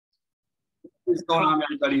What's going on,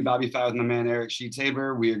 everybody? BobbyFi with my man Eric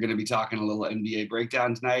Sheets-Haber. We are going to be talking a little NBA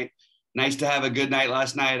breakdown tonight. Nice to have a good night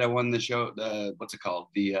last night. I won the show. What's it called?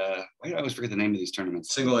 Why do I always forget the name of these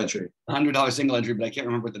tournaments? Single entry. $100 single entry, but I can't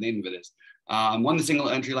remember what the name of it is. Won the single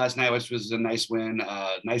entry last night, which was a nice win.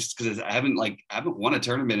 Nice because I haven't won a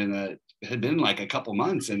tournament it had been like a couple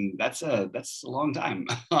months, and that's a long time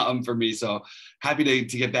for me. So happy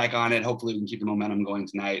to get back on it. Hopefully we can keep the momentum going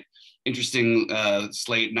tonight. Interesting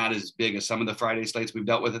slate, not as big as some of the Friday slates we've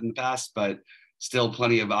dealt with in the past, but still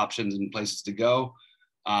plenty of options and places to go.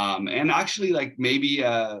 And actually, like maybe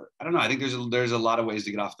I don't know. I think there's a lot of ways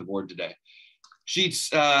to get off the board today. Sheets,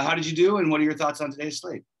 how did you do, and what are your thoughts on today's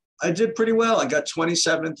slate? I did pretty well. I got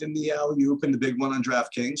 27th in the alley-oop in the big one on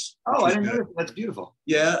DraftKings. Oh, I didn't know that. That's beautiful.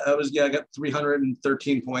 Yeah, I got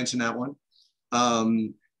 313 points in that one.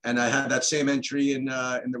 And I had that same entry in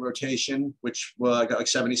the rotation, which I got like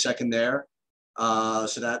 72nd there.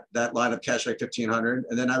 So that lineup cashed like 1,500.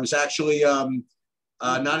 And then I was actually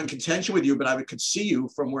not in contention with you, but I could see you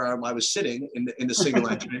from where I was sitting in the single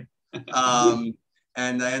entry.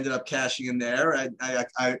 And I ended up cashing in there. I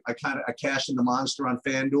cashed in the monster on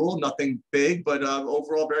FanDuel. Nothing big, but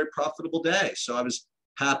overall very profitable day. So I was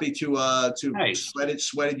happy to nice.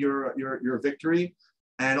 sweated your victory.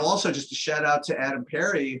 And also just a shout out to Adam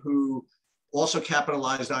Perry, who also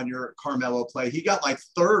capitalized on your Carmelo play. He got like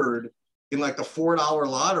third in like the $4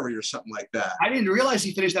 lottery or something like that. I didn't realize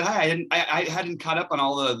he finished that high. I hadn't caught up on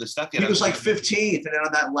all the stuff yet. He was like 15th, and then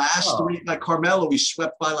on that last three, like Carmelo, we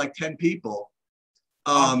swept by like 10 people.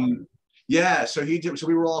 Yeah, so he did. So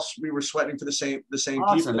we were sweating for the same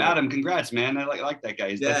awesome people. Adam, congrats, man. I like that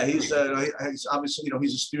guy. He's obviously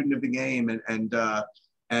he's a student of the game,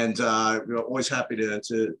 and always happy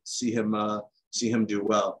to see him do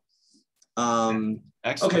well.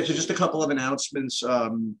 Excellent. Okay, so just a couple of announcements. First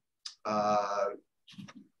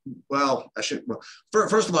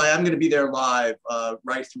of all, I'm going to be there live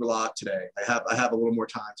right through a lot today. I have a little more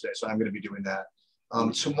time today, so I'm going to be doing that.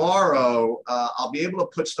 Tomorrow, I'll be able to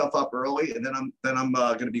put stuff up early, and then I'm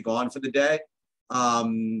going to be gone for the day.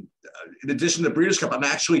 In addition to the Breeders' Cup, I'm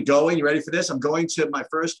actually going. You ready for this? I'm going to my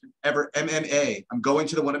first ever MMA. I'm going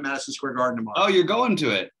to the one at Madison Square Garden tomorrow. Oh, you're going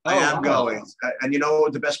to it? I am going. And you know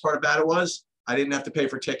what the best part about it was? I didn't have to pay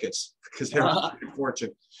for tickets because they were a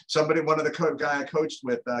fortune. One of the guy I coached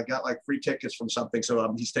with got like free tickets from something,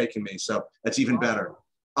 so he's taking me. So that's even better.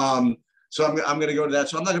 So I'm going to go to that.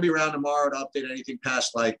 So I'm not going to be around tomorrow to update anything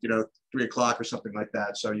past 3 o'clock or something like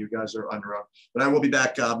that. So you guys are on your own. But I will be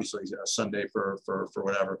back obviously Sunday for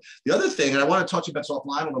whatever. The other thing, and I want to talk to you about this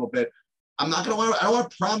offline a little bit. I don't want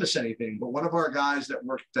to promise anything, but one of our guys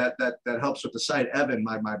that helps with the site, Evan,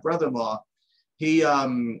 my brother-in-law, he's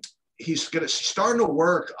starting to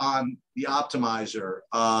work on the optimizer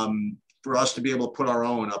for us to be able to put our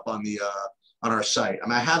own up on our site.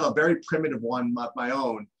 I have a very primitive one of my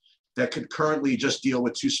own that could currently just deal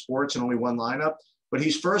with 2 sports and only 1 lineup. But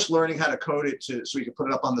he's first learning how to code it so he can put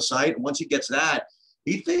it up on the site. And once he gets that,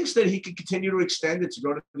 he thinks that he could continue to extend it to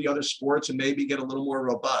go to the other sports and maybe get a little more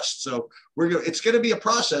robust. So it's going to be a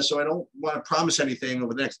process. So I don't want to promise anything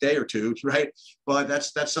over the next day or two, right? But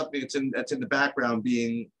that's something that's in the background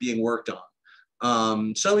being worked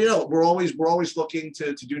on. So we're always looking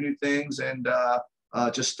to do new things and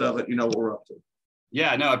just let you know what we're up to.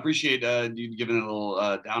 Yeah, no, I appreciate you giving it a little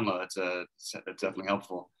download. That's definitely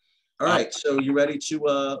helpful. All right, so you ready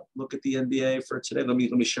to look at the NBA for today? Let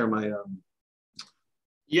me share my.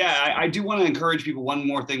 Yeah, I do want to encourage people. One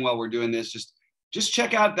more thing while we're doing this, just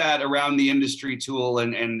check out that Around the Industry tool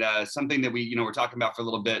and something that we're talking about for a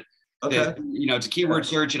little bit. Okay. That, it's a keyword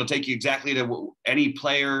search. It'll take you exactly to any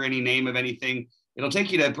player, any name of anything. It'll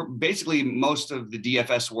take you to basically most of the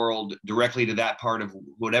DFS world directly to that part of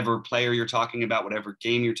whatever player you're talking about, whatever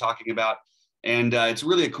game you're talking about. And it's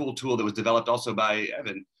really a cool tool that was developed also by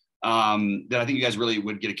Evan that I think you guys really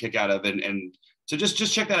would get a kick out of. And so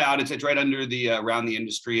just check that out. It's right under the Around the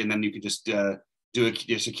Industry. And then you can just do a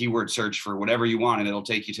keyword search for whatever you want. And it'll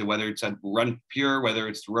take you to whether it's a Run Pure, whether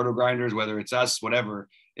it's Roto Grinders, whether it's us, whatever.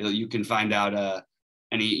 You can find out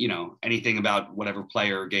anything about whatever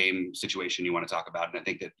player or game situation you want to talk about. And I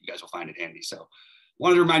think that you guys will find it handy. So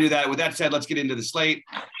wanted to remind you that. With that said, let's get into the slate.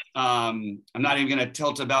 I'm not even going to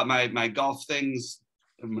tilt about my golf things.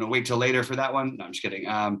 I'm going to wait till later for that one. No, I'm just kidding.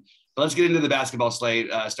 But let's get into the basketball slate,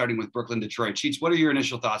 starting with Brooklyn, Detroit. Sheets, what are your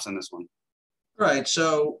initial thoughts on this one? All right.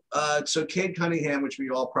 So Cade Cunningham, which we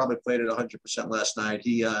all probably played at 100% last night,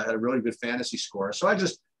 he had a really good fantasy score. So I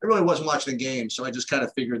really wasn't watching the game. So I just kind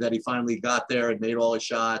of figured that he finally got there and made all his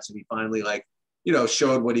shots, and he finally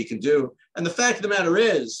showed what he can do. And the fact of the matter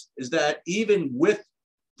is that even with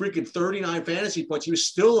freaking 39 fantasy points. He was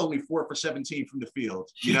still only 4 for 17 from the field,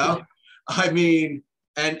 you know? I mean,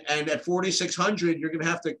 and at 4,600, you're going to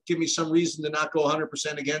have to give me some reason to not go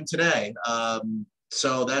 100% again today.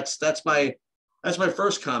 So that's my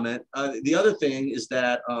first comment. The other thing is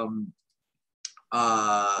that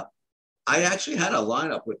I actually had a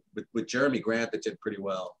lineup with Jeremy Grant that did pretty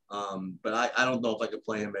well. But I don't know if I could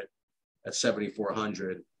play him at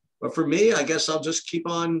 7,400. But for me, I guess I'll just keep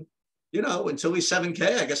on, you know, until he's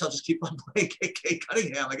 7K. I guess I'll just keep on playing KK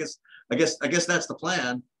Cunningham. I guess that's the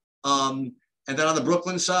plan. And then on the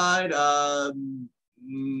Brooklyn side,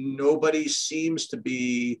 nobody seems to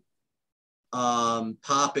be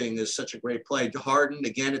popping as such a great play. Harden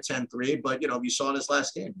again at 10-3, but you know, you saw in his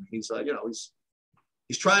last game, he's you know,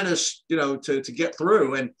 he's trying to, you know, to get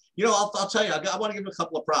through. And you know, I'll tell you, I want to give him a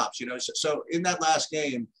couple of props. You know, so in that last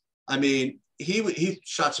game, I mean, he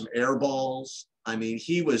shot some air balls. I mean,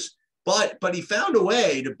 he was, but he found a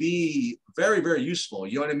way to be very, very useful.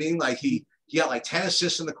 You know what I mean? Like he got like 10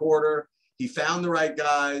 assists in the quarter. He found the right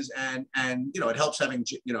guys, and you know, it helps having,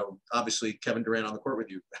 you know, obviously Kevin Durant on the court with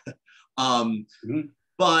you.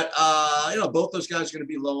 But you know, both those guys are going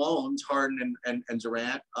to be low owned, Harden and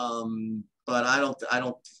Durant. But I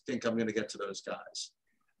don't think I'm going to get to those guys.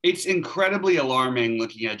 It's incredibly alarming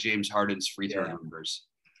looking at James Harden's free throw numbers.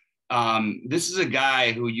 This is a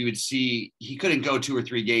guy who you would see, he couldn't go 2 or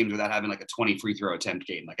 3 games without having like a 20 free throw attempt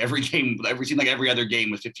game. Like every game, seemed like every other game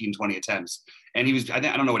was 15, 20 attempts. And he was, I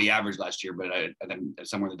don't know what he averaged last year, but I think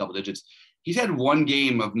somewhere in the double digits. He's had one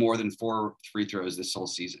game of more than 4 free throws this whole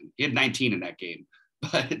season. He had 19 in that game,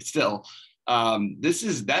 but still,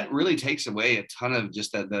 that really takes away a ton of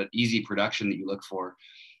just the easy production that you look for.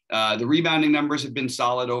 The rebounding numbers have been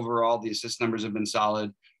solid overall. The assist numbers have been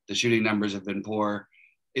solid. The shooting numbers have been poor.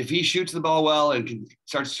 If he shoots the ball well and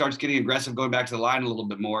starts getting aggressive, going back to the line a little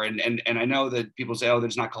bit more, and I know that people say, oh, they're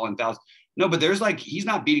just not calling fouls. No, but there's like, he's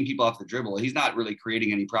not beating people off the dribble. He's not really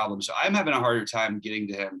creating any problems. So I'm having a harder time getting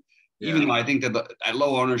to him, even though I think that at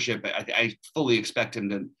low ownership, I fully expect him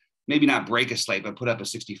to maybe not break a slate, but put up a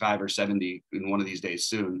 65 or 70 in one of these days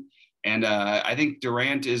soon. And I think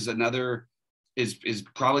Durant is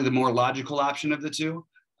probably the more logical option of the two.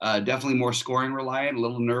 Definitely more scoring reliant, a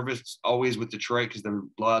little nervous always with Detroit because the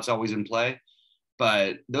blowout's always in play.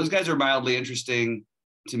 But those guys are mildly interesting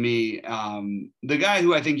to me. The guy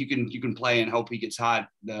who I think you can play and hope he gets hot,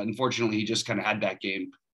 unfortunately, he just kind of had that game,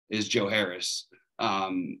 is Joe Harris.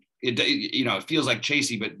 It feels like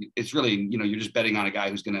chasey, but it's really, you know, you're just betting on a guy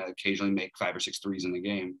who's going to occasionally make 5 or 6 threes in the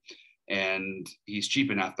game. And he's cheap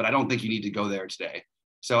enough, but I don't think you need to go there today.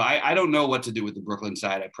 So I don't know what to do with the Brooklyn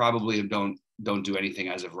side. I probably don't do anything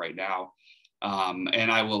as of right now.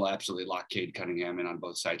 And I will absolutely lock Cade Cunningham in on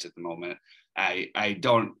both sides at the moment. I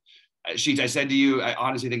don't, Sheets, I said to you, I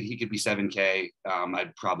honestly think he could be 7K.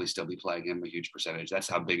 I'd probably still be playing him a huge percentage. That's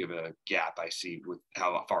how big of a gap I see with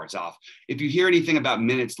how far it's off. If you hear anything about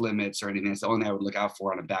minutes limits or anything, that's the only thing I would look out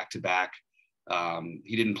for on a back-to-back.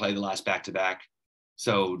 He didn't play the last back-to-back.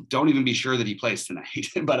 So don't even be sure that he plays tonight.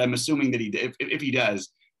 But I'm assuming that he did. If he does,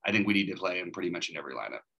 I think we need to play him pretty much in every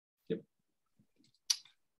lineup. Yep.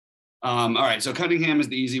 All right. So Cunningham is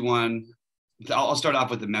the easy one. I'll start off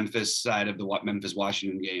with the Memphis side of the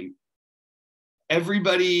Memphis-Washington game.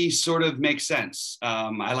 Everybody sort of makes sense.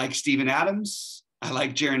 I like Steven Adams. I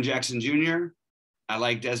like Jaren Jackson Jr. I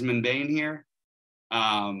like Desmond Bane here.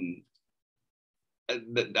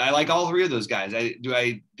 I like all 3 of those guys. I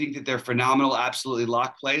think that they're phenomenal, absolutely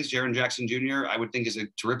lock plays. Jaren Jackson Jr., I would think is a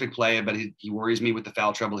terrific play, but he worries me with the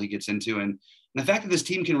foul trouble he gets into. And the fact that this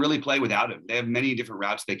team can really play without him. They have many different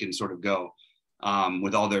routes they can sort of go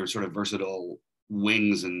with all their sort of versatile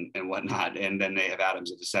wings and whatnot. And then they have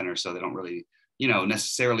Adams at the center, so they don't really, you know,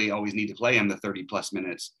 necessarily always need to play him the 30-plus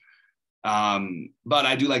minutes. But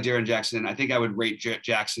I do like Jaren Jackson. I think I would rate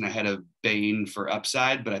Jackson ahead of Bane for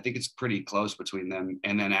upside, but I think it's pretty close between them.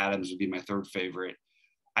 And then Adams would be my 3rd favorite.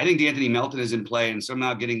 I think D'Anthony Melton is in play and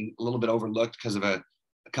somehow getting a little bit overlooked because of a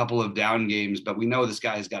couple of down games, but we know this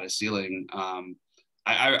guy's got a ceiling.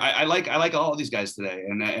 I like all of these guys today.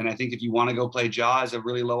 And I think if you want to go play Ja as a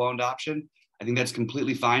really low owned option, I think that's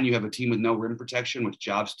completely fine. You have a team with no rim protection, which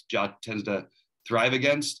Ja tends to thrive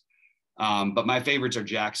against. But my favorites are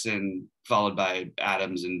Jackson, followed by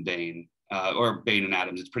Adams and Bane, or Bane and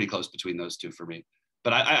Adams. It's pretty close between those 2 for me.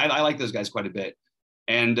 But I like those guys quite a bit.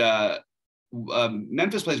 And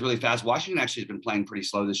Memphis plays really fast. Washington actually has been playing pretty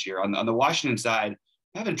slow this year. On the Washington side,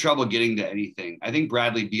 I'm having trouble getting to anything. I think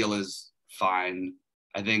Bradley Beal is fine.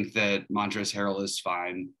 I think that Montrezl Harrell is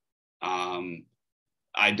fine.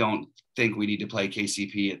 I don't think we need to play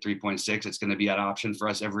KCP at 3.6. It's going to be an option for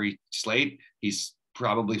us every slate. He's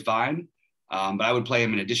probably fine. But I would play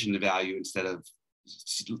him in addition to value instead of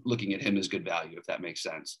looking at him as good value, if that makes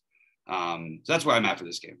sense. So that's where I'm at for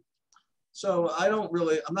this game. So I'm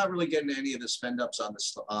not really getting any of the spend ups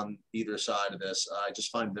on either side of this. I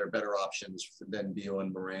just find there are better options than Beal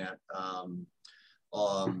and Morant.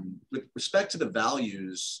 With respect to the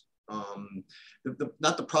values,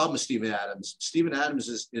 not the problem with Steven Adams. Steven Adams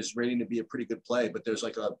is rating to be a pretty good play, but there's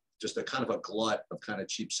like just a kind of a glut of kind of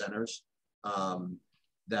cheap centers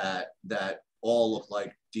that all look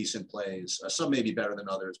like decent plays. Some may be better than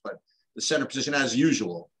others, but the center position, as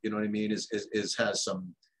usual, you know what I mean,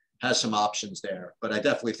 has some options there. But I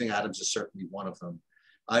definitely think Adams is certainly one of them.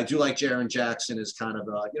 I do like Jaren Jackson as kind of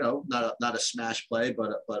not a smash play,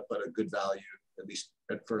 but a good value, at least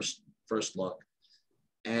at first look.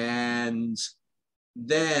 And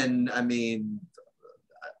then, I mean,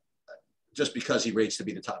 just because he rates to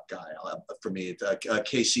be the top guy, for me,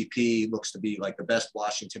 KCP looks to be like the best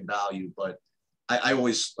Washington value, but I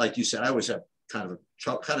always, like you said, I always have kind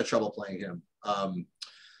of trouble playing him.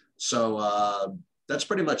 So that's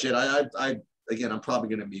pretty much it. Again, I'm probably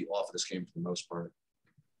going to be off of this game for the most part.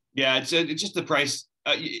 Yeah, it's just the price.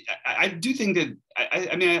 I do think that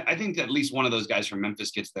I think at least one of those guys from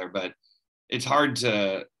Memphis gets there, but it's hard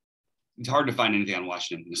to find anything on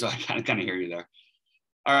Washington. So I kind of hear you there.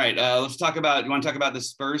 All right, let's talk about. You want to talk about the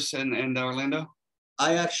Spurs and Orlando?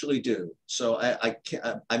 I actually do. So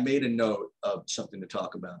I made a note of something to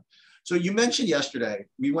talk about. So you mentioned yesterday,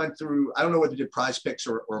 we went through, I don't know whether you did Prize Picks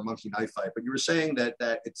or a Monkey Knife Fight, but you were saying that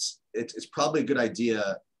it's probably a good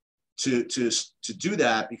idea to do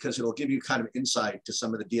that because it'll give you kind of insight to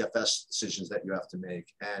some of the DFS decisions that you have to make.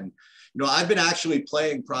 And, I've been actually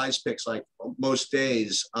playing Prize Picks like most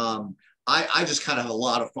days. I just kind of have a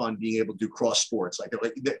lot of fun being able to do cross sports. Like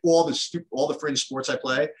all the fringe sports I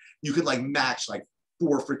play, you could like match like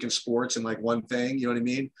 4 freaking sports in like one thing. You know what I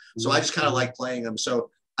mean? So I just kind of like playing them. So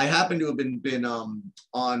I happen to have been on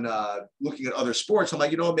looking at other sports. I'm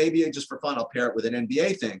like, maybe just for fun, I'll pair it with an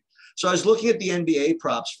NBA thing. So I was looking at the NBA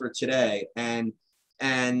props for today, and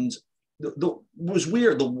was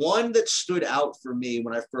weird. The one that stood out for me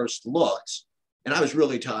when I first looked, and I was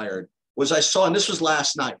really tired, was I saw, and this was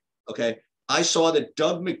last night. Okay, I saw that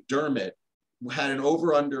Doug McDermott had an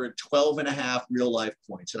over-under at 12.5 real-life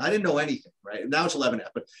points. And I didn't know anything, right? Now it's 11.5,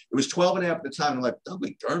 but it was 12.5 at the time. I'm like, Doug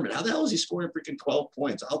McDermott, how the hell is he scoring freaking 12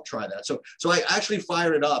 points? I'll try that. So I actually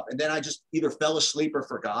fired it up, and then I just either fell asleep or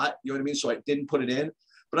forgot, you know what I mean? So I didn't put it in.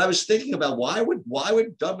 But I was thinking about why would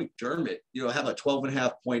Doug McDermott, have a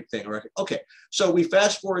 12.5 point thing? Okay, so we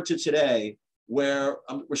fast forward to today where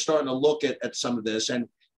we're starting to look at some of this, and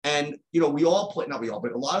we all play, not we all,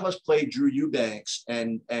 but a lot of us played Drew Eubanks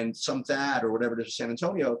and some Thad or whatever it is for San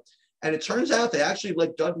Antonio. And it turns out they actually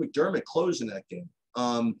let Doug McDermott close in that game,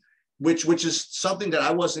 which is something that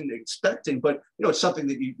I wasn't expecting. But, it's something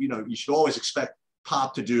that, you should always expect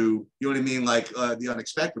Pop to do, you know what I mean? Like the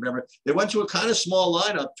unexpected, whatever. They went to a kind of small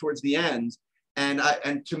lineup towards the end. And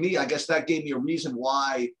to me, I guess that gave me a reason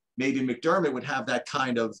why maybe McDermott would have that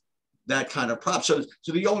kind of prop. So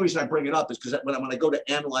the only reason I bring it up is because when I go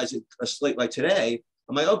to analyze a slate like today,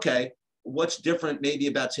 I'm like, okay, what's different maybe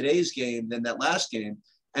about today's game than that last game?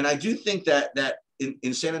 And I do think that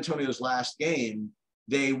in San Antonio's last game,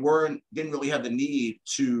 they didn't really have the need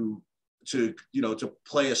to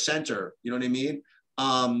play a center, you know what I mean?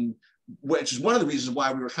 Which is one of the reasons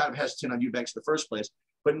why we were kind of hesitant on Eubanks in the first place.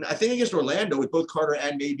 But I think against Orlando with both Carter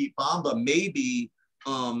and maybe Bamba,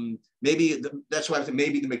 that's why I think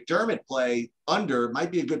maybe the McDermott play under might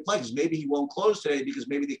be a good play because maybe he won't close today because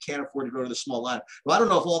maybe they can't afford to go to the small line. Well, I don't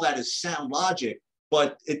know if all that is sound logic,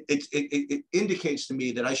 but it indicates to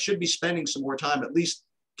me that I should be spending some more time at least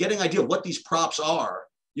getting an idea of what these props are.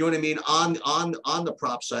 You know what I mean on the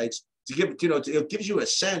prop sites to give it gives you a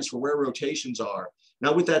sense for where rotations are.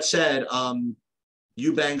 Now, with that said,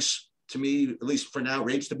 Eubanks to me, at least for now,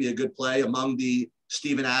 rates to be a good play among the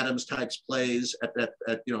Steven Adams types plays at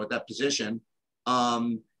that position.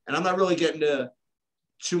 And I'm not really getting to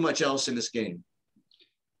too much else in this game.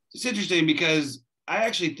 It's interesting because I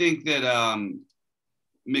actually think that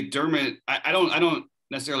McDermott, I don't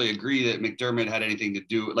necessarily agree that McDermott had anything to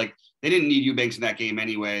do. Like they didn't need Eubanks in that game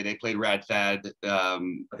anyway. They played Rad Thad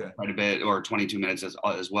quite a bit, or 22 minutes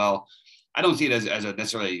as well. I don't see it as a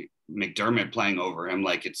necessarily McDermott playing over him.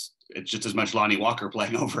 Like it's just as much Lonnie Walker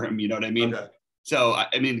playing over him. You know what I mean? Okay. So,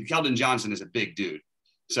 I mean, Keldon Johnson is a big dude.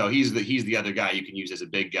 So he's the other guy you can use as a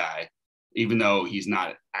big guy, even though he's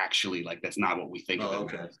not actually like, that's not what we think of him.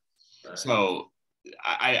 Okay. Right. So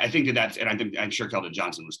I think that's, and I'm sure Keldon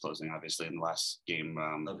Johnson was closing obviously in the last game.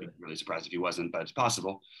 I'd be really surprised if he wasn't, but it's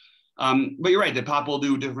possible. But you're right, that Pop will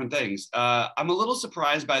do different things. I'm a little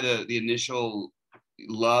surprised by the initial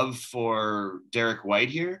love for Derek White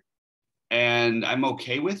here. And I'm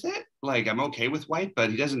okay with it. Like, I'm okay with White, but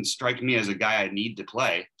he doesn't strike me as a guy I need to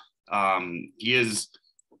play. He is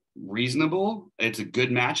reasonable. It's a good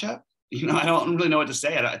matchup. I don't really know what to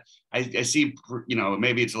say. I see,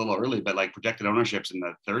 maybe it's a little early, but like projected ownerships in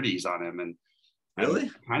the 30s on him. And really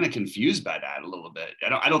I'm kind of confused by that a little bit.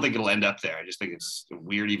 I don't think it'll end up there. I just think it's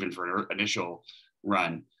weird even for an initial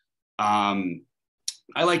run.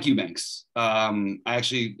 I like Eubanks.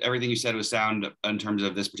 Everything you said was sound in terms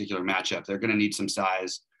of this particular matchup. They're going to need some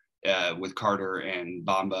size with Carter and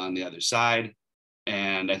Bamba on the other side.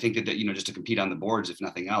 And I think that, just to compete on the boards, if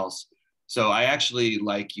nothing else. So I actually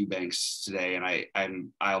like Eubanks today, and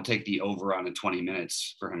I'll take the over on the 20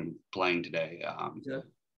 minutes for him playing today.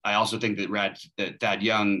 I also think that Thad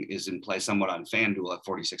Young is in play somewhat on FanDuel at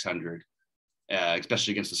 4,600,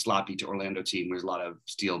 especially against the sloppy to Orlando team. There's a lot of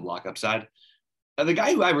steal block upside. The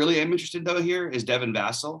guy who I really am interested though here is Devin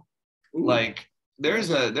Vassell. Ooh. Like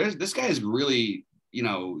this guy is really,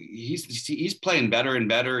 he's playing better and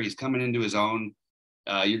better. He's coming into his own.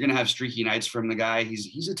 You're going to have streaky nights from the guy.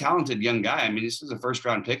 He's a talented young guy. I mean, this was a first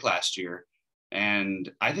round pick last year. And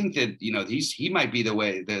I think that, he might be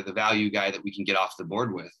the value guy that we can get off the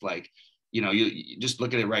board with. Like, you just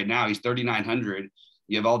look at it right now. He's 3,900.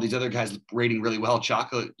 You have all these other guys rating really well.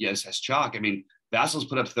 Chocolate, yes, has chalk. I mean, Vassell's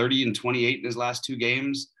put up 30 and 28 in his last 2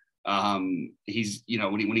 games. He's,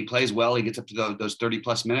 when he plays well, he gets up to those 30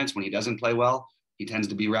 plus minutes. When he doesn't play well, he tends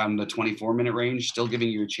to be around the 24-minute range, still giving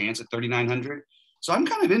you a chance at 3,900. So I'm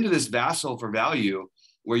kind of into this Vassell for value,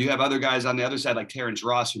 where you have other guys on the other side, like Terrence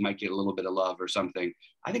Ross, who might get a little bit of love or something.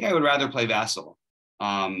 I think I would rather play Vassell.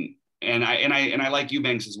 And I like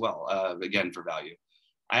Eubanks as well, again, for value.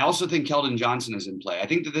 I also think Keldon Johnson is in play. I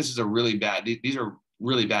think that this is these are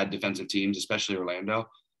really bad defensive teams, especially Orlando.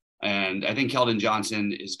 And I think Keldon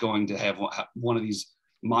Johnson is going to have one of these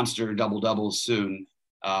monster doubles soon.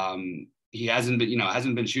 He hasn't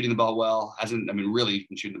been shooting the ball well, really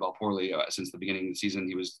been shooting the ball poorly since the beginning of the season.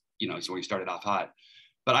 He was, so he started off hot.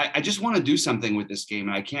 But I just want to do something with this game.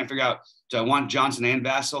 And I can't figure out, do I want Johnson and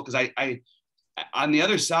Vassell? Because I on the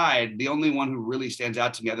other side, the only one who really stands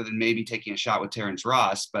out to me, other than maybe taking a shot with Terrence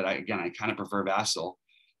Ross, but I kind of prefer Vassell,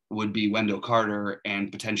 would be Wendell Carter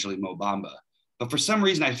and potentially Mo Bamba. But for some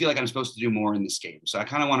reason, I feel like I'm supposed to do more in this game. So I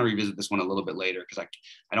kind of want to revisit this one a little bit later, because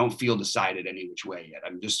I don't feel decided any which way yet.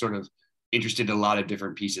 I'm just sort of interested in a lot of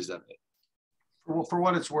different pieces of it. For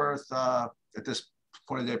what it's worth, at this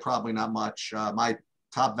point of the day, probably not much. My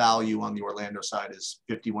top value on the Orlando side is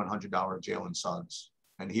 $5,100 Jalen Suggs,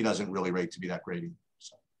 and he doesn't really rate to be that great either.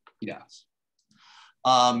 So. Yeah.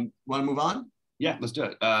 Want to move on? Yeah, let's do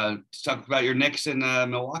it. Let's talk about your Knicks in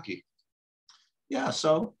Milwaukee. Yeah,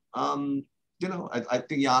 so, I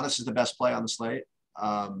think Giannis is the best play on the slate.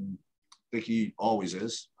 I think he always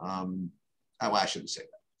is. I shouldn't say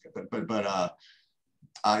that. But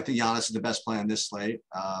I think Giannis is the best play on this slate.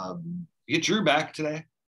 You get Drew back today.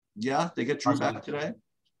 Yeah, they get Drew back today.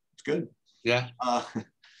 It's good. Yeah.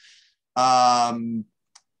 And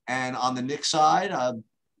on the Knicks side,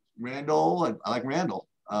 Randall, I like Randall.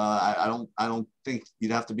 I don't think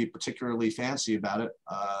you'd have to be particularly fancy about it.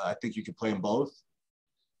 I think you could play them both.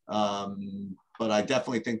 But I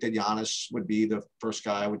definitely think that Giannis would be the first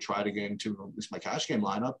guy I would try to get into at least my cash game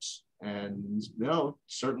lineups. And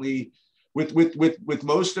certainly with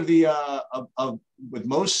most of the with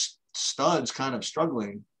most studs kind of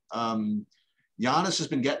struggling, Giannis has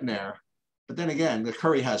been getting there. But then again, the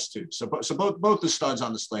Curry has too. So both the studs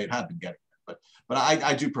on the slate have been getting there. But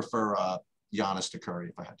I do prefer Giannis to Curry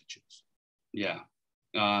if I had to choose. Yeah.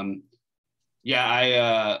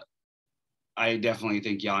 I definitely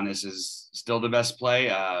think Giannis is still the best play.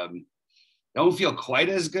 Don't feel quite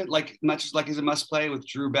as good, much like he's a must play with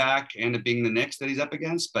Drew back and it being the Knicks that he's up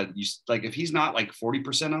against. But if he's not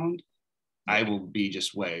 40% owned, I will be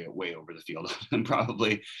just way over the field and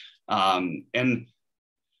probably. And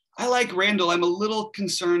I like Randall. I'm a little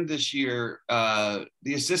concerned this year. The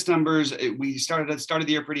assist numbers, we started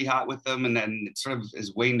the year pretty hot with them, and then it sort of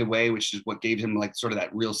is waned away, which is what gave him sort of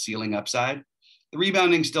that real ceiling upside. The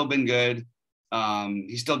rebounding's still been good.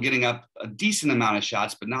 He's still getting up a decent amount of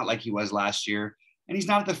shots, but not like he was last year. And he's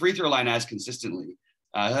not at the free throw line as consistently.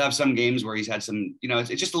 He'll have some games where he's had some, it's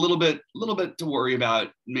just a little bit to worry about,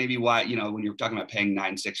 maybe why, when you're talking about paying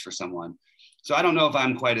 9.6 for someone. So I don't know if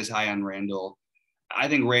I'm quite as high on Randall. I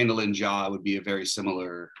think Randall and Ja would be a very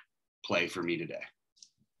similar play for me today.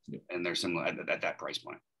 And they're similar at that price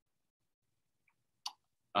point.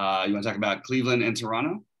 You want to talk about Cleveland and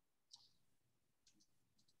Toronto?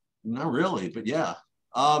 Not really, but yeah.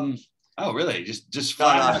 Oh, really? Just No,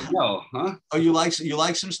 flat no. out no, huh? Oh, you like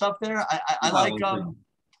some stuff there? I like No.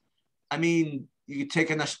 I mean, you take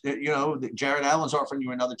Jared Allen's offering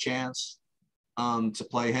you another chance to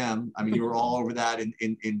play him. I mean, you were all over that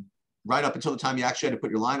in right up until the time you actually had to put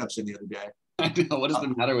your lineups in the other day. I know. What is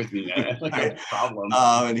the matter with me? I like a problem.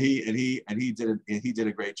 And he did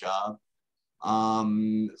a great job.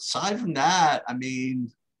 Aside from that, I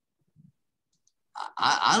mean,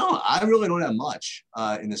 I really don't have much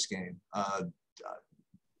in this game.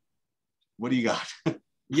 What do you got?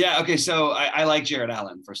 Yeah. Okay. So I like Jared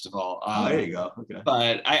Allen, first of all. Oh, there you go. Okay.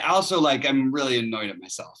 But I also I'm really annoyed at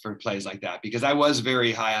myself for plays like that because I was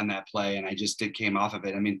very high on that play and I just came off of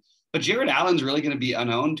it. I mean, but Jared Allen's really going to be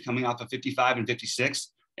unowned coming off of 55 and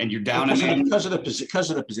 56, and you're down because of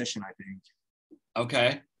the position, I think.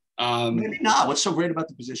 Okay. Maybe not. What's so great about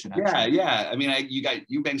the position? Actually? Yeah. I mean, you got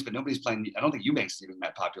Eubanks, but nobody's playing. I don't think Eubanks is even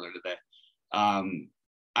that popular today. I'm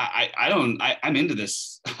into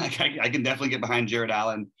this. I can definitely get behind Jared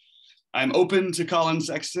Allen. I'm open to Colin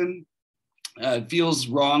Sexton. It feels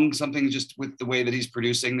wrong. Something just with the way that he's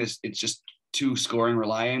producing this. It's just too scoring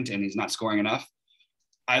reliant, and he's not scoring enough.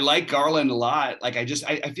 I like Garland a lot. I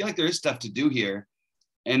feel like there is stuff to do here.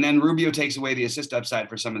 And then Rubio takes away the assist upside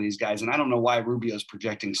for some of these guys. And I don't know why Rubio's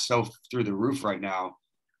projecting so through the roof right now.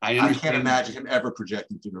 I can't imagine him ever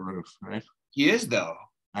projecting through the roof, right? He is, though.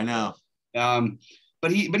 I know.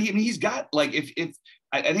 But he's got I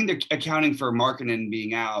think they're accounting for Markkanen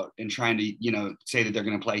being out and trying to, say that they're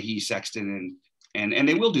going to play Sexton and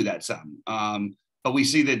they will do that some. But we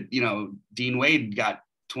see that, Dean Wade got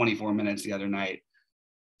 24 minutes the other night.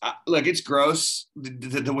 Look, it's gross.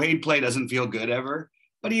 The Wade play doesn't feel good ever,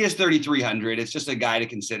 but he is 3,300. It's just a guy to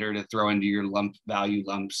consider to throw into your lump value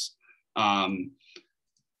lumps. And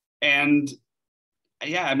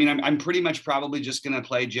yeah, I mean, I'm pretty much probably just going to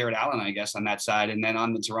play Jared Allen, I guess, on that side. And then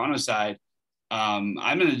on the Toronto side, I'm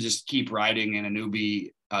going to just keep riding in a newbie,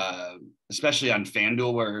 especially on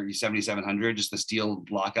FanDuel where he's 7,700. Just the steal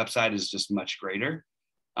block upside is just much greater.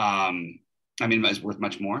 I mean, it's worth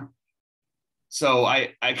much more. So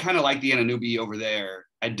I kind of like the Anunoby over there.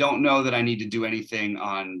 I don't know that I need to do anything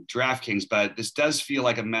on DraftKings, but this does feel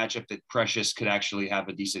like a matchup that Precious could actually have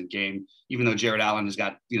a decent game, even though Jared Allen has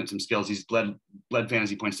got some skills. He's bled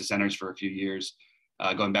fantasy points to centers for a few years,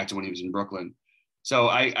 going back to when he was in Brooklyn. So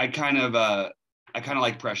I kind of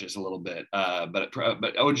like Precious a little bit, but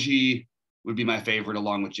OG would be my favorite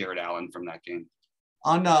along with Jared Allen from that game.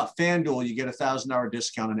 On FanDuel, you get $1,000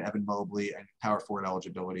 discount on Evan Mobley and power forward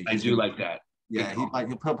eligibility. I do like that. Yeah, he'll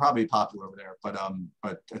probably be popular over there, but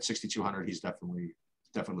at 6,200, he's definitely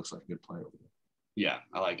looks like a good play over there. Yeah,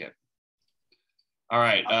 I like it. All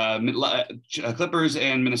right, Clippers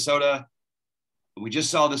and Minnesota. We just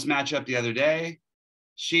saw this matchup the other day.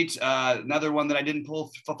 Sheets, another one that I didn't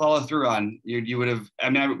follow through on. You would have. I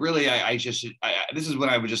mean, this is when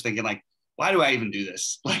I was just thinking, why do I even do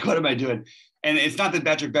this? What am I doing? And it's not that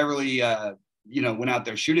Patrick Beverly went out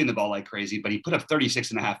there shooting the ball like crazy, but he put up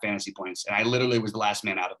 36.5 fantasy points. And I literally was the last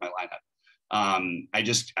man out of my lineup.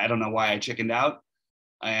 I don't know why I chickened out.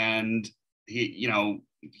 And he,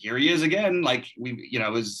 here he is again. I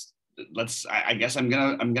guess I'm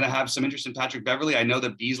going to have some interest in Patrick Beverly. I know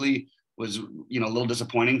that Beasley was, a little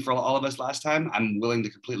disappointing for all of us last time. I'm willing to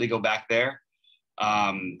completely go back there.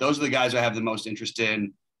 Those are the guys I have the most interest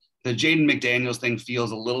in. The Jaden McDaniels thing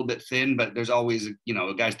feels a little bit thin, but there's always,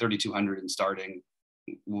 a guy's 3,200 and starting,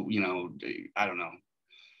 I don't know.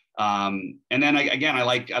 And then I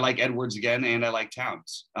like Edwards again, and I like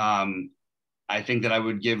Towns. I think that I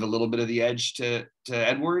would give a little bit of the edge to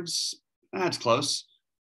Edwards. That's close.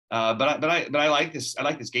 But I like this. I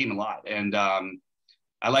like this game a lot. And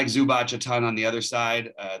I like Zubac a ton on the other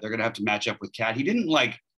side. They're going to have to match up with Cat. He didn't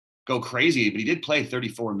go crazy, but he did play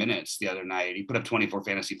 34 minutes the other night. He put up 24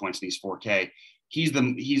 fantasy points and he's 4K. He's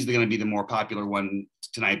going to be the more popular one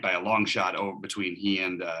tonight by a long shot between he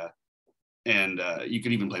and you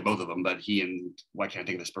could even play both of them, but he and why can't I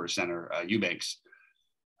think of the Spurs center, Eubanks.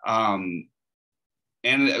 And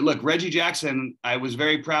look, Reggie Jackson, I was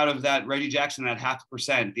very proud of that. Reggie Jackson at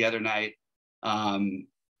 0.5% the other night.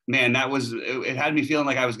 Man, it had me feeling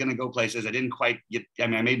like I was going to go places. I didn't quite get, I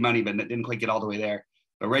made money, but didn't quite get all the way there.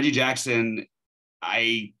 But Reggie Jackson,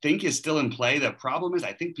 I think, is still in play. The problem is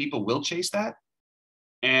I think people will chase that.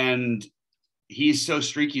 And he's so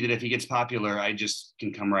streaky that if he gets popular, I just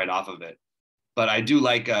can come right off of it. But I do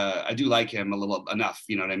like him a little enough,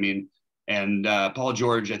 you know what I mean? And Paul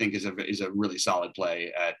George, I think, is a really solid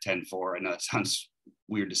play at 10-4. I know that sounds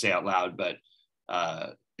weird to say out loud, but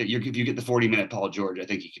if you get the 40-minute Paul George, I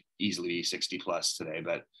think he could easily be 60 plus today.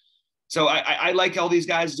 But So I like all these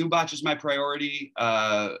guys. Zubac is my priority.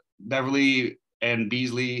 Beverly and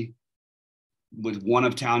Beasley with one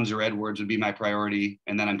of Towns or Edwards would be my priority.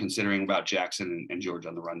 And then I'm considering about Jackson and George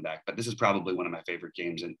on the run back. But this is probably one of my favorite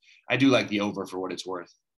games. And I do like the over for what it's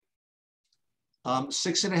worth.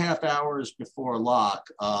 6.5 hours before lock,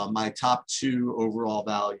 my top 2 overall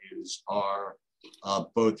values are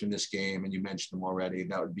both in this game, and you mentioned them already.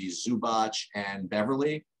 That would be Zubac and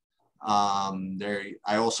Beverly.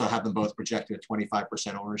 I also have them both projected at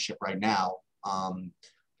 25% ownership right now, but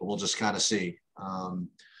we'll just kind of see.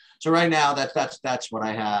 So right now, that's what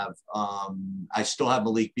I have. I still have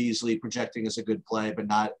Malik Beasley projecting as a good play, but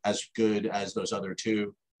not as good as those other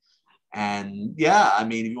 2. And yeah, I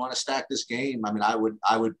mean, if you want to stack this game, I mean, I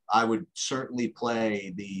would certainly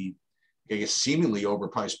play the, I guess, seemingly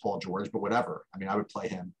overpriced Paul George, but whatever. I mean, I would play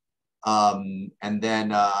him. And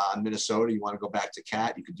then on Minnesota, you want to go back to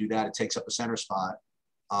Cat, you could do that. It takes up a center spot.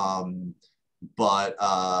 But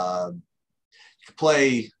you could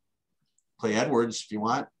play Edwards if you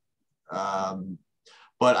want.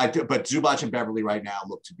 But Zubac and Beverly right now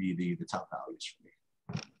look to be the top values for me.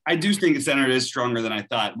 I do think the center is stronger than I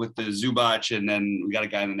thought with the Zubac, and then we got a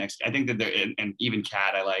guy in the next. I think that they're and even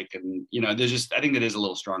Cat I like, and there's just, I think that is a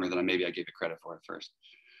little stronger than maybe I gave it credit for at first.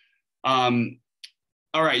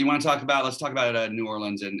 All right, let's talk about New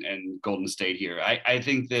Orleans and Golden State here. I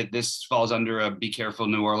think that this falls under a be careful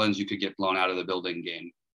New Orleans, you could get blown out of the building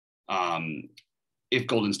game if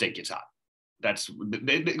Golden State gets hot.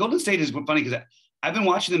 Golden State is funny because I've been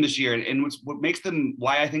watching them this year, and what makes them,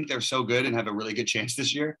 why I think they're so good and have a really good chance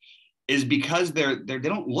this year, is because they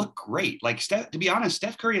don't look great. Like to be honest,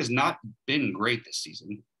 Steph Curry has not been great this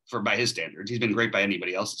season by his standards. He's been great by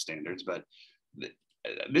anybody else's standards, but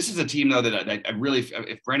this is a team though that I really,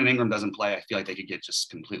 if Brandon Ingram doesn't play, I feel like they could get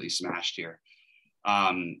just completely smashed here.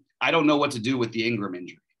 I don't know what to do with the Ingram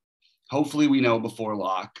injury. Hopefully we know before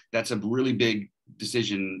lock. That's a really big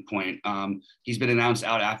decision point. He's been announced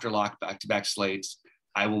out after lock, back-to-back slates.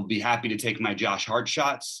 I will be happy to take my Josh Hart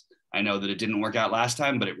shots. I know that it didn't work out last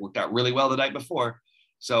time, but it worked out really well the night before.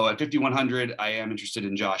 So at 5,100, I am interested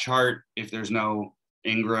in Josh Hart if there's no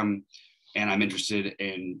Ingram, and I'm interested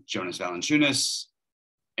in Jonas Valanciunas.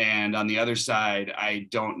 And on the other side, I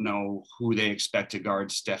don't know who they expect to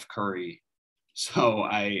guard Steph Curry. So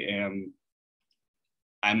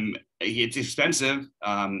it's expensive.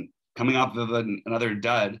 Coming off of another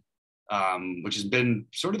dud, which has been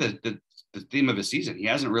sort of the theme of his season. He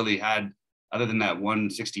hasn't really had, other than that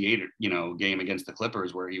 168, game against the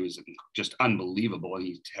Clippers where he was just unbelievable and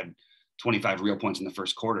he had 25 real points in the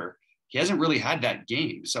first quarter. He hasn't really had that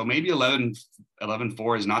game. So maybe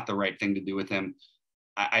 11-4 is not the right thing to do with him.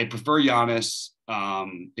 I prefer Giannis.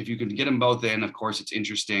 If you can get them both in, of course, it's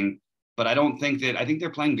interesting. But I think they're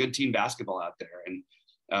playing good team basketball out there. And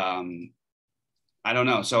I don't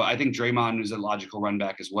know. So I think Draymond is a logical run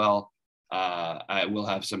back as well. I will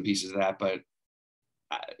have some pieces of that, but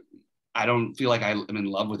I don't feel like I'm in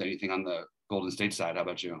love with anything on the Golden State side. How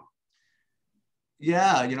about you?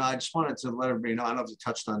 Yeah, I just wanted to let everybody know. I don't know if you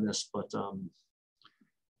touched on this, but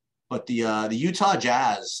the Utah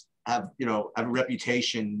Jazz have a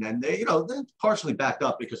reputation, and they're partially backed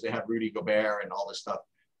up because they have Rudy Gobert and all this stuff.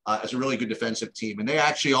 As a really good defensive team, and they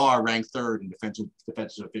actually are ranked 3rd in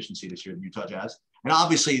defensive efficiency this year, the Utah Jazz. And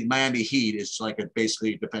obviously, Miami Heat is like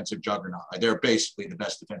basically a defensive juggernaut. They're basically the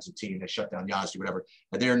best defensive team. They shut down Giannis, whatever.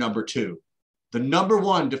 And they're number 2. The number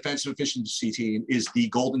 1 defensive efficiency team is the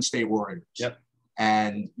Golden State Warriors. Yep.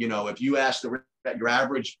 And if you ask your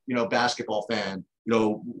average basketball fan,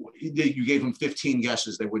 you gave them 15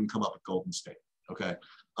 guesses, they wouldn't come up with Golden State. Okay.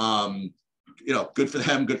 Good for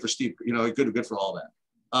them. Good for Steve. Good for all that.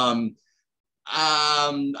 I'm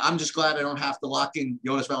just glad I don't have to lock in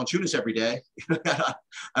Jonas Valanciunas every day. I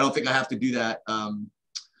don't think I have to do that.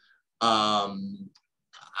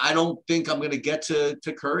 I don't think I'm going to get to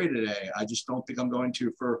Curry today. I just don't think I'm going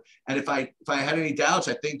to. And if I had any doubts,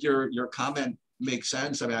 I think your comment makes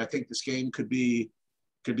sense. I mean, I think this game could be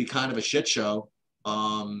kind of a shit show.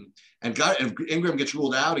 If Ingram gets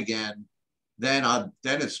ruled out again, then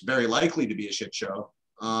it's very likely to be a shit show.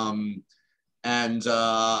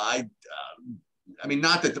 I mean,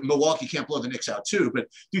 not that Milwaukee can't blow the Knicks out too, but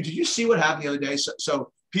dude, did you see what happened the other day?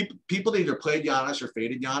 So people that either played Giannis or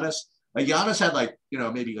faded Giannis. Like Giannis had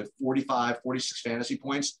maybe 45, 46 fantasy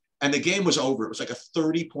points, and the game was over. It was like a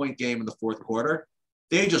 30-point game in the fourth quarter.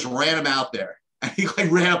 They just ran him out there, and he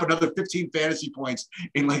ran up another 15 fantasy points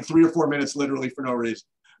in 3 or 4 minutes, literally for no reason.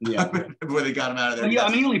 Yeah, before they got him out of there. Well, yeah, I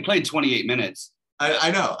mean, he only played 28 minutes.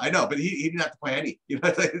 I know, but he didn't have to play any.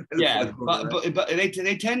 Yeah, but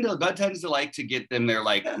they tend to like to get them there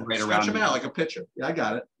right around him out like a pitcher. Yeah, I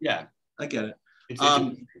got it. Yeah, I get it. It's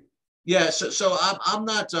Yeah, so I'm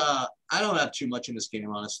not. I don't have too much in this game,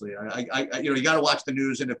 honestly. You got to watch the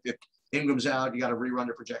news, and if Ingram's out, you got to rerun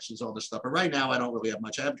the projections, all this stuff. But right now, I don't really have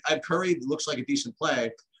much. I have Curry. It looks like a decent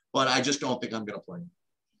play, but I just don't think I'm going to play him.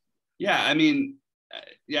 Yeah, I mean,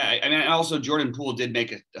 also Jordan Poole did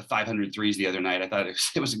make a 500 threes the other night. I thought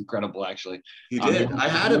it was incredible, actually. He did. I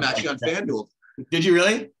had him actually on FanDuel. Did you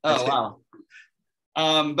really? Oh, wow.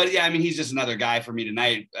 But yeah, I mean, he's just another guy for me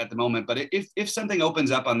tonight at the moment. But if something opens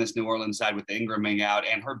up on this New Orleans side with the Ingram being out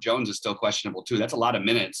and Herb Jones is still questionable too, that's a lot of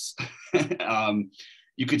minutes.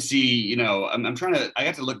 You could see, I'm trying to, I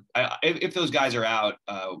have to look, if those guys are out,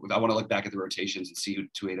 I want to look back at the rotations and see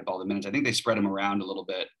who ate up all the minutes. I think they spread them around a little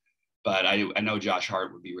bit, but I know Josh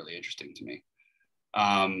Hart would be really interesting to me.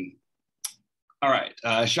 All right.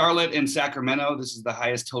 Charlotte and Sacramento. This is the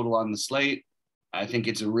highest total on the slate. I think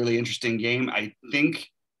it's a really interesting game. I think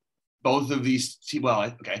both of these, I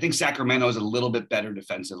think Sacramento is a little bit better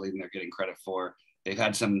defensively than they're getting credit for. They've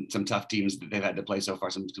had some tough teams that they've had to play so far,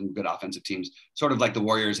 some good offensive teams, sort of like the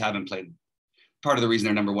Warriors haven't played. Part of the reason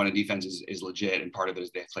they're number one in defense is legit, and part of it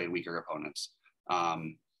is they've played weaker opponents,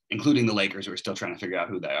 including the Lakers, who are still trying to figure out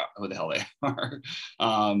who the hell they are.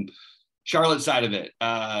 Charlotte side of it,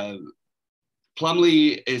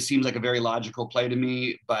 Plumlee, it seems like a very logical play to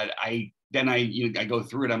me, but I go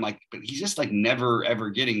through it. I'm like, but he's just like never,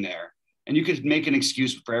 ever getting there. And you could make an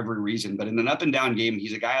excuse for every reason, but in an up and down game,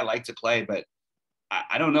 he's a guy I like to play, but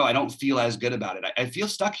I don't know. I don't feel as good about it. I feel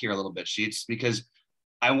stuck here a little bit, Sheets, because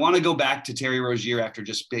I want to go back to Terry Rozier after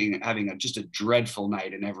just having a dreadful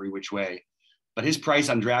night in every which way. But his price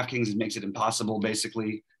on DraftKings makes it impossible,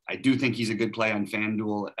 basically. I do think he's a good play on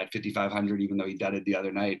FanDuel at 5,500, even though he dudded the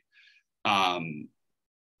other night.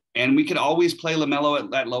 And we could always play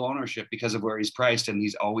LaMelo at low ownership because of where he's priced, and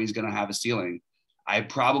he's always going to have a ceiling. I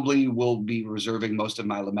probably will be reserving most of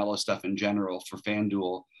my LaMelo stuff in general for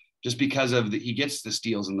FanDuel, just because he gets the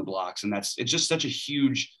steals and the blocks, and it's just such a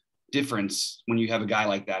huge difference when you have a guy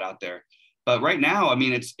like that out there. But right now, I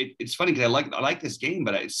mean, it's funny because I like this game,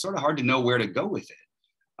 but it's sort of hard to know where to go with it.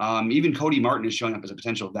 Even Cody Martin is showing up as a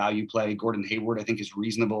potential value play. Gordon Hayward, I think, is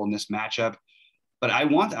reasonable in this matchup. But I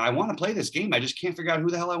want to play this game. I just can't figure out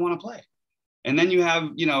who the hell I want to play. And then you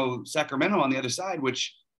have, Sacramento on the other side,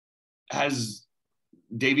 which has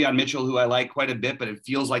Davion Mitchell, who I like quite a bit, but it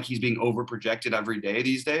feels like he's being over-projected every day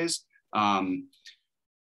these days.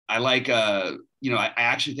 I like, I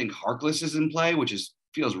actually think Harkless is in play, which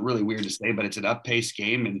feels really weird to say, but it's an up-paced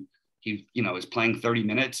game, and he, is playing 30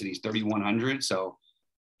 minutes, and he's 3,100, so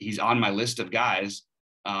he's on my list of guys.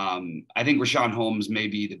 I think Rashawn Holmes may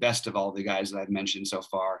be the best of all the guys that I've mentioned so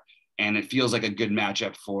far, and it feels like a good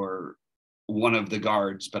matchup for one of the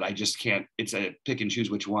guards, but I just can't. It's a pick and choose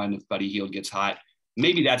which one. If Buddy Hield gets hot,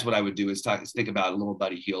 maybe that's what I would do is think about a little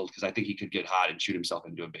Buddy Hield, because I think he could get hot and shoot himself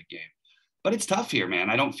into a big game. But it's tough here, man.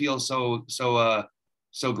 I don't feel so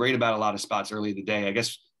great about a lot of spots early in the day. I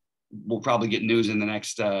guess we'll probably get news in the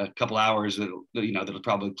next couple hours that'll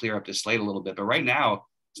probably clear up the slate a little bit. But right now,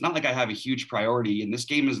 it's not like I have a huge priority. And this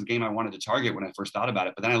game is the game I wanted to target when I first thought about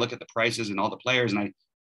it. But then I look at the prices and all the players, and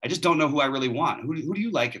I just don't know who I really want. Who do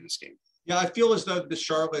you like in this game? Yeah, I feel as though the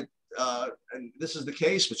Charlotte, and this is the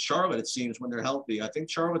case with Charlotte, it seems, when they're healthy. I think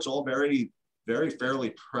Charlotte's all very, very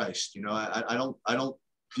fairly priced. I don't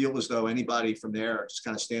feel as though anybody from there just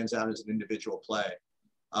kind of stands out as an individual play.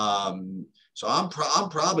 So I'm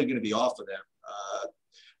probably going to be off of them.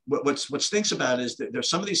 What stinks about it is that there's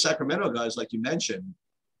some of these Sacramento guys, like you mentioned,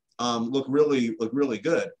 look really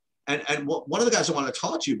good. And one of the guys I want to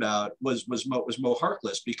talk to you about was Mo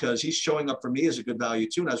Harkless, because he's showing up for me as a good value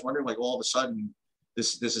too. And I was wondering, like, all of a sudden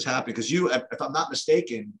this is happening, because you, if I'm not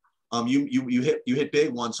mistaken, you hit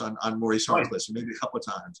big once on Maurice Harkless, or maybe a couple of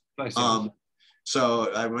times. Nice.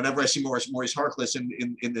 So whenever I see Maurice Harkless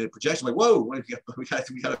in the projection, I'm like, whoa, we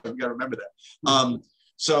got to remember that.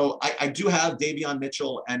 So I do have Davion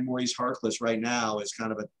Mitchell and Maurice Harkless right now as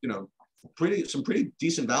kind of some pretty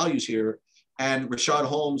decent values here, and Rashad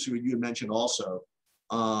Holmes, who you had mentioned also.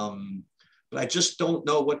 But I just don't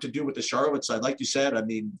know what to do with the Charlotte side. Like you said, I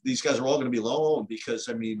mean, these guys are all going to be low, because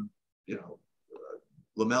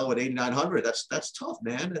LaMelo at 8,900. That's tough,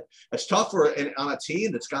 man. That's tough on a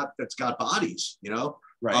team that's got bodies.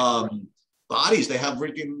 Right. Bodies. They have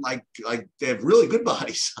freaking like they have really good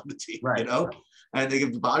bodies on the team. Right. And they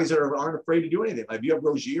give bodies that aren't afraid to do anything. Like you have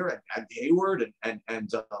Rozier and Hayward and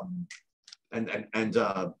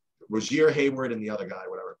Rozier, Hayward, and the other guy,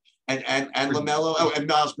 whatever, and LaMelo, and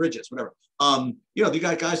Miles Bridges, whatever. They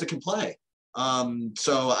got guys that can play.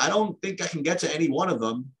 So I don't think I can get to any one of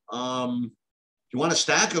them. If you want to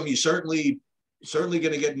stack them, you certainly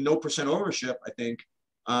going to get no % ownership, I think.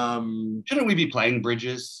 Shouldn't we be playing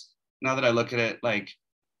Bridges? Now that I look at it, like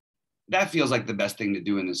that feels like the best thing to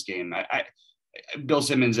do in this game. Bill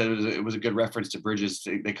Simmons said it was a good reference to Bridges.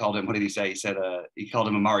 They called him, what did he say? He said he called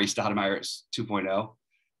him Amari Stoudemire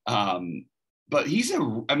 2.0. But he's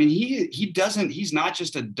he's not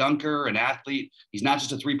just a dunker, an athlete. He's not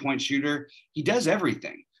just a 3-point shooter. He does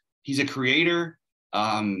everything. He's a creator.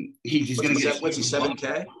 He's going to get, what's he,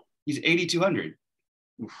 7K? He's 8,200.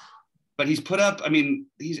 But he's put up,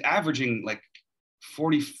 he's averaging like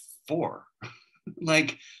 44.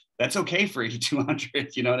 Like, that's okay for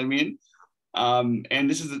 8,200. You know what I mean? And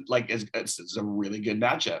this is it's a really good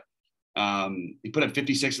matchup. He put up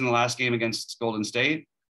 56 in the last game against Golden State.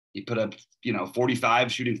 He put up,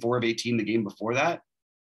 45, shooting 4 of 18 the game before that.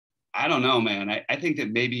 I don't know, man. I think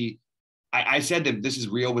that maybe I said that this is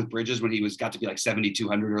real with Bridges when he got to be like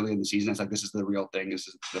 7,200 early in the season. It's like, this is the real thing. This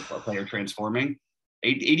is the player transforming.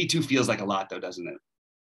 82 feels like a lot though, doesn't it?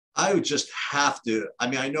 I would just have to, I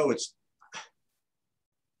would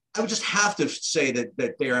just have to say that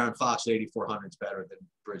De'Aaron Fox at 8,400 is better than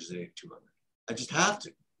Bridges at 8,200. I just have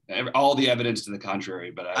to. All the evidence to the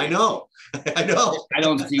contrary, but I know. I know. I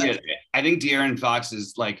don't see it. I think De'Aaron Fox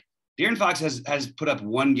has put up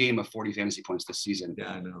one game of 40 fantasy points this season. Yeah,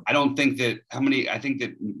 I know. I don't think that I think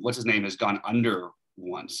that what's his name has gone under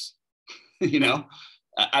once. I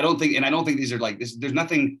don't think these are like this. There's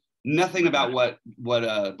nothing about what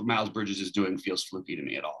Miles Bridges is doing feels fluky to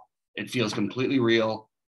me at all. It feels completely real.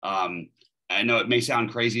 I know it may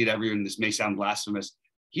sound crazy to everyone. This may sound blasphemous.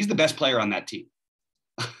 He's the best player on that team.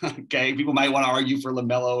 Okay, people might want to argue for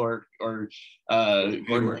LaMelo or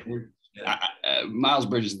Miles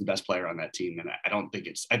Bridges is the best player on that team, and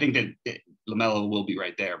I think that LaMelo will be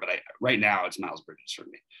right there, but right now it's Miles Bridges for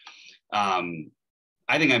me.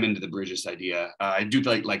 I think I'm into the Bridges idea. I do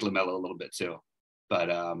like LaMelo a little bit too,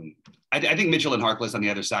 but I think Mitchell and Harkless on the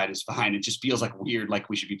other side is fine. It just feels like weird, like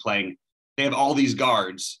we should be playing. They have all these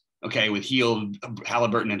guards, okay, with Hield,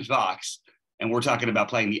 Halliburton, and Fox, and we're talking about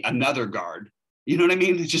playing another guard. You know what I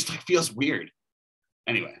mean? It just like feels weird.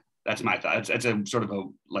 Anyway, that's my thought. It's a sort of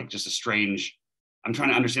just a strange. I'm trying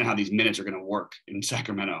to understand how these minutes are going to work in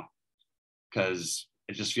Sacramento, because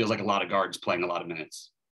it just feels like a lot of guards playing a lot of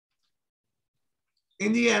minutes.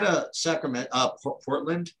 Indiana, Sacramento,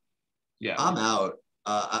 Portland. Yeah, I'm out.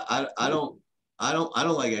 I don't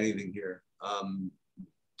like anything here.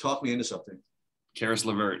 Talk me into something. Karis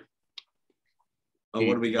LeVert. Oh,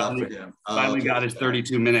 what do we got for him? Finally got his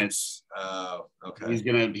 32 minutes. Oh, okay.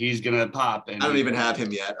 He's gonna pop. And I don't even have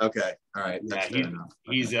him yet. Okay, all right. Yeah,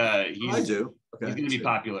 he's I do. Okay, he's gonna be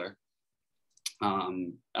popular.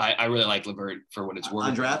 I really like LeVert for what it's worth.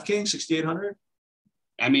 On DraftKings, 6,800.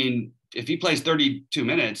 If he plays 32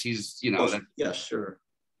 minutes, he's yeah, sure.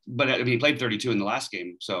 But he played 32 in the last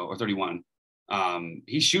game, or 31.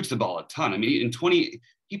 He shoots the ball a ton.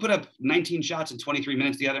 He put up 19 shots in 23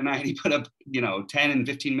 minutes the other night. He put up, 10 and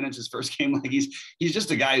 15 minutes his first game. Like he's just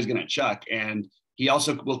a guy who's going to chuck, and he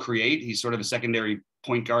also will create. He's sort of a secondary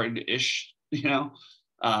point guard-ish,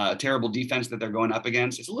 terrible defense that they're going up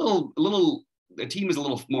against. It's the team is a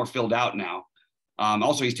little more filled out now.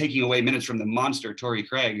 Also, he's taking away minutes from the monster Torrey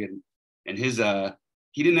Craig, and his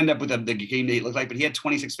he didn't end up with the game that it looked like, but he had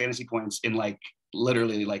 26 fantasy points in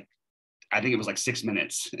literally I think it was 6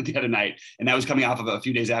 minutes the other night. And that was coming off of a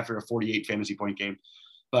few days after a 48 fantasy point game.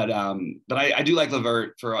 But I do like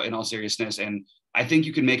LeVert in all seriousness. And I think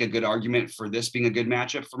you can make a good argument for this being a good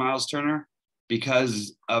matchup for Miles Turner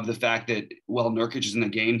because of the fact that, Nurkic is in the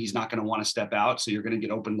game. He's not going to want to step out. So you're going to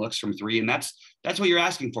get open looks from three. And that's what you're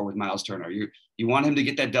asking for with Miles Turner. You want him to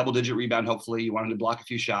get that double digit rebound. Hopefully you want him to block a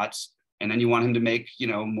few shots, and then you want him to make,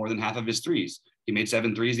 more than half of his threes. He made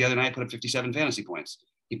 7 threes the other night, put up 57 fantasy points.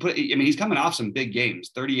 He's coming off some big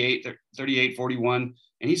games, 38, 41,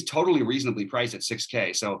 and he's totally reasonably priced at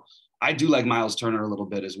 6K. So I do like Miles Turner a little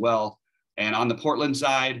bit as well. And on the Portland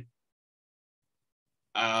side,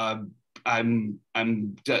 I don't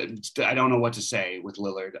know what to say with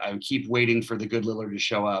Lillard. I keep waiting for the good Lillard to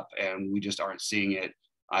show up, and we just aren't seeing it.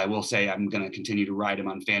 I will say I'm going to continue to ride him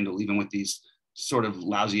on FanDuel, even with these sort of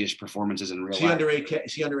lousy-ish performances in real life.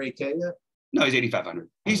 Is he under 8K yet? No, he's 8,500.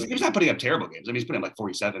 He's not putting up terrible games. He's putting up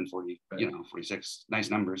 47, 40, right. 46. Nice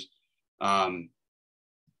numbers. But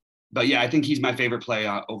yeah, I think he's my favorite play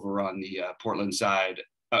over on the Portland side.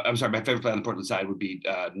 My favorite play on the Portland side would be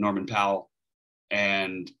Norman Powell.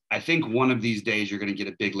 And I think one of these days you're going to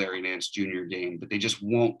get a big Larry Nance Jr. game, but they just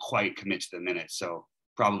won't quite commit to the minutes. So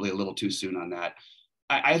probably a little too soon on that.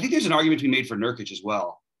 I think there's an argument to be made for Nurkic as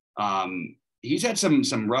well. He's had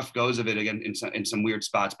some rough goes of it again in some weird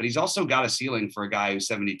spots, but he's also got a ceiling for a guy who's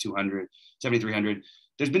 7,200, 7,300.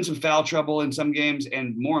 there's been some foul trouble in some games,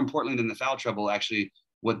 and more importantly than the foul trouble, actually,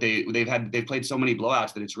 what they've played so many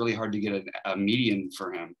blowouts that it's really hard to get a median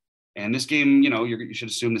for him. And this game, you should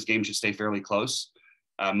assume this game should stay fairly close.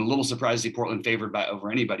 I'm a little surprised to see Portland favored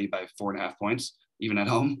over anybody by 4.5 points, even at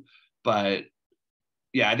home. But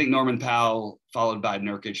yeah, I think Norman Powell followed by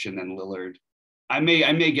Nurkic and then Lillard. I may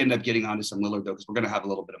end up getting onto some Lillard though, because we're going to have a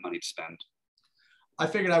little bit of money to spend. I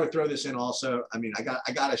figured I would throw this in also. I mean, I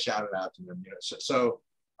got to shout it out to them.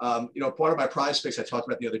 Part of my prize picks I talked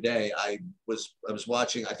about the other day, I was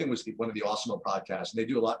watching, I think it was one of the Awesemo podcasts, and they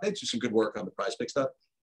do some good work on the prize pick stuff.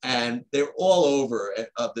 And they're all over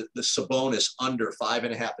the Sabonis under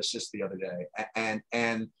 5.5 assists the other day.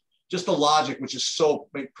 And just the logic, which is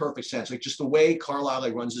make perfect sense. Like just the way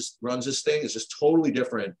Carlisle runs this thing is just totally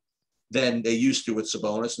different than they used to with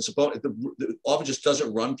Sabonis. And Sabonis, the offense just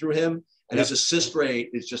doesn't run through him. And his assist rate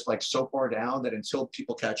is just like so far down that until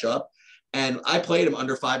people catch up. And I played him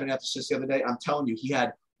under 5.5 assists the other day. I'm telling you, he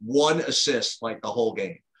had 1 assist like the whole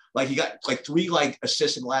game. Like he got like 3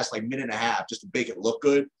 assists in the last minute and a half just to make it look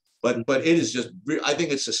good. But it is just, I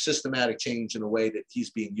think it's a systematic change in the way that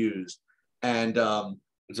he's being used. And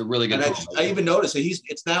it's a really good. And I even noticed that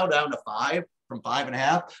it's now down to 5 from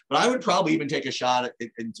 5.5. But I would probably even take a shot at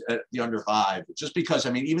the under 5, just because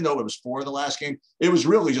even though it was 4 the last game, it was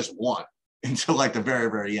really just 1 until the very,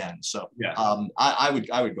 very end. So yeah, I would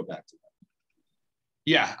go back to that.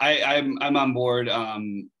 Yeah, I'm on board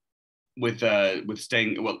with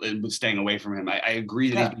staying away from him. I agree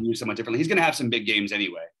that he's being used somewhat differently. He's going to have some big games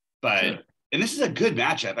anyway, but and this is a good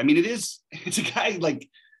matchup. I mean, it's a guy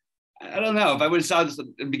I don't know if I would have saw this at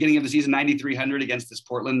the beginning of the season 9,300 against this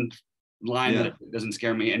Portland line that doesn't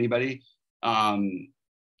scare me anybody. I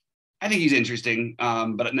think he's interesting,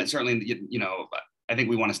 but certainly I think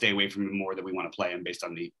we want to stay away from him more than we want to play him based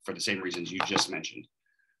on for the same reasons you just mentioned.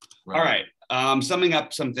 Right. All right. Summing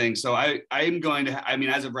up some things. So I'm going to,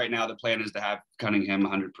 as of right now, the plan is to have Cunningham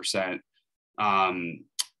 100%.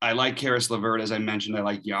 I like Karis LeVert, as I mentioned. I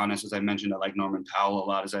like Giannis, as I mentioned. I like Norman Powell a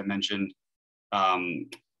lot, as I mentioned.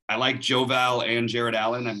 I like Joval and Jared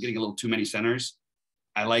Allen. I'm getting a little too many centers.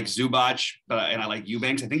 I like Zubac, and I like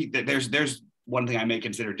Eubanks. I think that there's one thing I may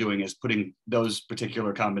consider doing is putting those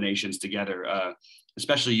particular combinations together,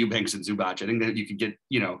 especially Eubanks and Zubac. I think that you could get,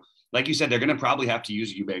 like you said, they're going to probably have to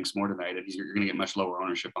use Eubanks more tonight, and you're going to get much lower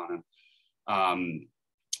ownership on him.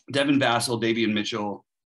 Devin Vassell, Davion Mitchell,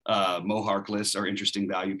 Mo Harkless are interesting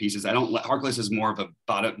value pieces. Harkless is more of a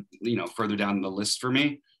bottom, further down the list for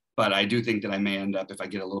me, but I do think that I may end up, if I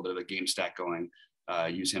get a little bit of a game stack going,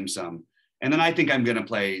 use him some. And then I think I'm going to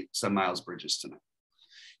play some Miles Bridges tonight.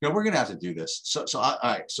 We're going to have to do this. So all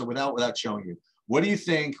right. So without showing you, what do you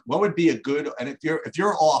think? What would be a good? And if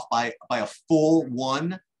you're off by a full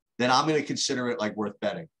 1, then I'm going to consider it worth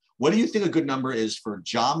betting. What do you think a good number is for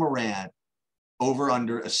Ja Morant over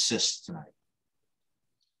under assists tonight?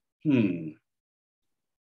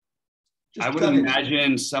 I would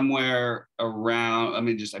imagine somewhere around.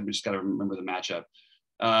 I just got to remember the matchup.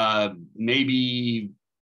 Maybe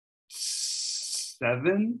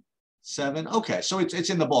 7. 7. Okay, so it's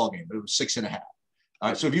in the ball game. It was 6.5. All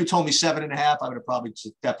right. So if you told me 7.5, I would have probably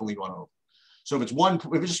definitely gone over. So if it's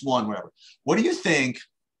just 1, whatever. What do you think?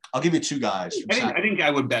 I'll give you 2 guys. I think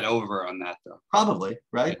I would bet over on that though. Probably,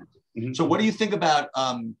 right? Yeah. Mm-hmm. So what do you think about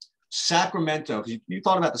Sacramento? Because you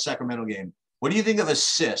thought about the Sacramento game. What do you think of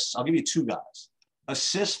assists? I'll give you 2 guys.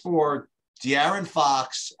 Assists for De'Aaron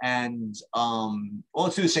Fox and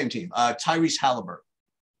let's do the same team. Tyrese Halliburton.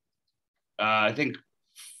 I think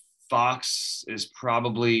Fox is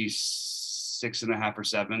probably 6.5 or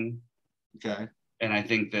 7. Okay. And I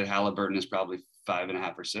think that Halliburton is probably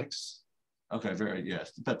 5.5 or 6. Okay,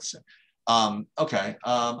 that's the same. Okay.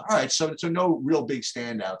 All right. So no real big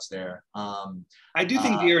standouts there. I do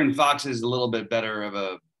think De'Aaron Fox is a little bit better of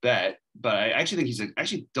a bet, but I actually think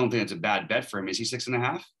don't think it's a bad bet for him. Is he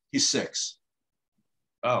 6.5? He's 6.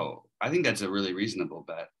 Oh, I think that's a really reasonable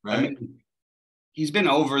bet. Right. He's been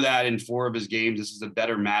over that in 4 of his games. This is a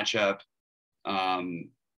better matchup.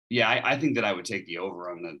 I think that I would take the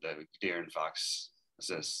over on the De'Aaron Fox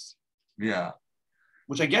assists. Yeah.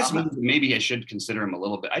 Which I guess means maybe I should consider him a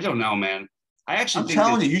little bit. I don't know, man. I'm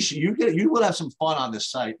telling you, you will have some fun on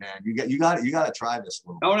this site, man. You got to try this a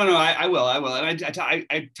little bit. No, I will. And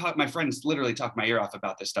I taught my friends literally talk my ear off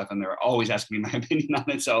about this stuff, and they're always asking me my opinion on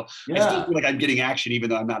it. So I still feel like I'm getting action, even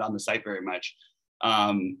though I'm not on the site very much.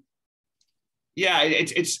 I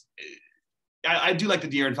do like the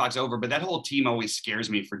De'Aaron Fox over, but that whole team always scares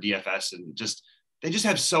me for DFS, and they just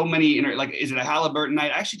have so many. Is it a Halliburton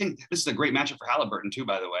night? I actually think this is a great matchup for Halliburton too,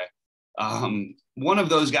 by the way. One of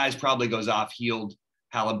those guys probably goes off. Healed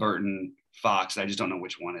Halliburton Fox. I just don't know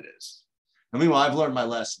which one it is. I mean, well, I've learned my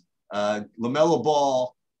lesson. LaMelo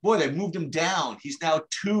Ball, boy, they moved him down. He's now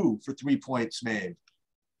 2 for 3 points made.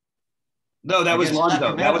 No, that was Lonzo.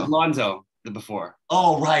 Sacramento. That was Lonzo the before.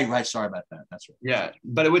 Oh, right. Sorry about that. That's right. Yeah,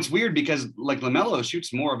 but it's weird because like LaMelo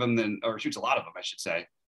shoots more of them shoots a lot of them, I should say.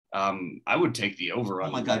 I would take the over. Oh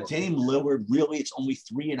my God, Dame Lillard, really? It's only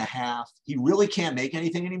 3.5. He really can't make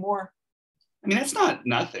anything anymore? I mean, that's not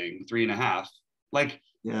nothing, 3.5. Like,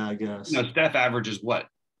 yeah, I guess. Steph averages what?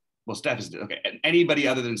 Well, Steph is okay. And anybody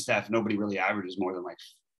other than Steph, nobody really averages more than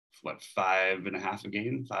 5.5 a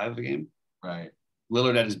game, 5 a game. Right.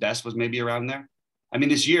 Lillard at his best was maybe around there. I mean,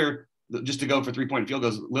 this year, just to go for 3-point field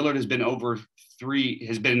goals, Lillard has been over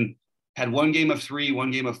 3, had 1 game of 3,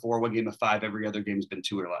 1 game of 4, 1 game of 5. Every other game has been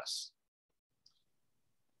 2 or less.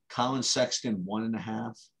 Colin Sexton,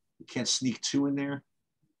 1.5. You can't sneak 2 in there.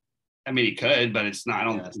 I mean, he could, but it's not. I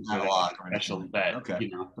don't think it's not a lot. Special bet.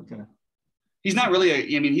 Okay. Okay. He's not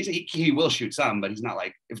really I mean, he will shoot some, but he's not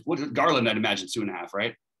like Garland. I'd imagine 2.5,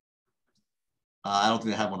 right? I don't think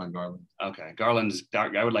they have one on Garland. Okay, Garland's.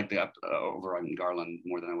 I would like the over on Garland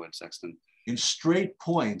more than I would Sexton. In straight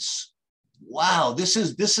points, wow, this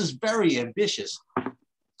is very ambitious.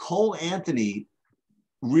 Cole Anthony,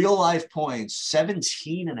 real life points,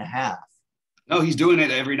 17.5. No, he's doing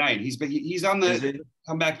it every night. He's on the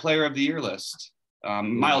comeback player of the year list.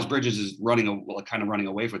 Miles Bridges is running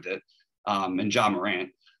away with it, and Ja Morant.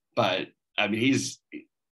 But I mean, he's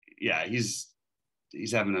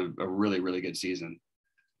having a really, really good season.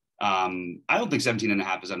 I don't think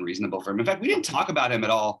 17.5 is unreasonable for him. In fact, we didn't talk about him at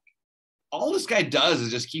all. All this guy does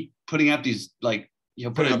is just keep putting up these put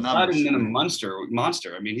a nut in a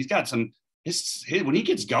monster. I mean, he's got some. When he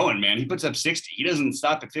gets going, man, he puts up 60. He doesn't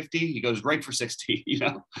stop at 50. He goes right for 60. He's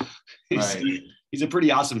a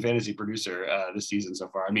pretty awesome fantasy producer this season so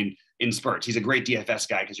far. I mean, in spurts, he's a great DFS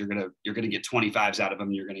guy because you're gonna get 25s out of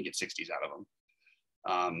him. You're gonna get 60s out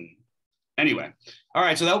of him. Anyway, all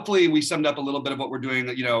right. So hopefully we summed up a little bit of what we're doing.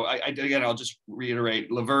 Again, I'll just reiterate: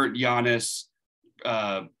 LeVert, Giannis,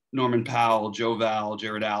 Norman Powell, Joe Val,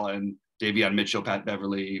 Jared Allen, Davion Mitchell, Pat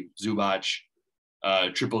Beverly, Zubac,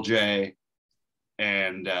 Triple J,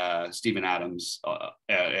 and Steven Adams,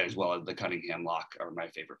 as well as the Cunningham lock are my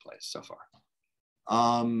favorite plays so far.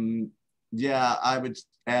 Yeah, I would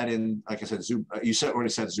add in, like I said, you already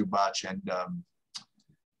said Zubac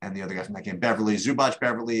and the other guy from that game, Beverly. Zubac,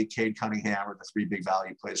 Beverly, Cade Cunningham are the 3 big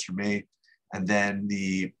value plays for me. And then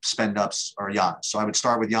the spend ups are Giannis. So I would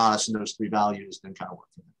start with Giannis and those 3 values, then kind of work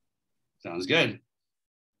from there. Sounds good.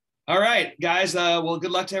 All right, guys. Well, good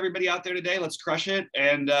luck to everybody out there today. Let's crush it.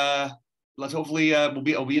 And let's hopefully I'll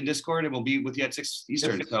be in Discord and we'll be with you at 6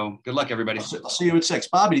 Eastern. So good luck, everybody. I'll see you at 6.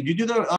 Bobby, did you do the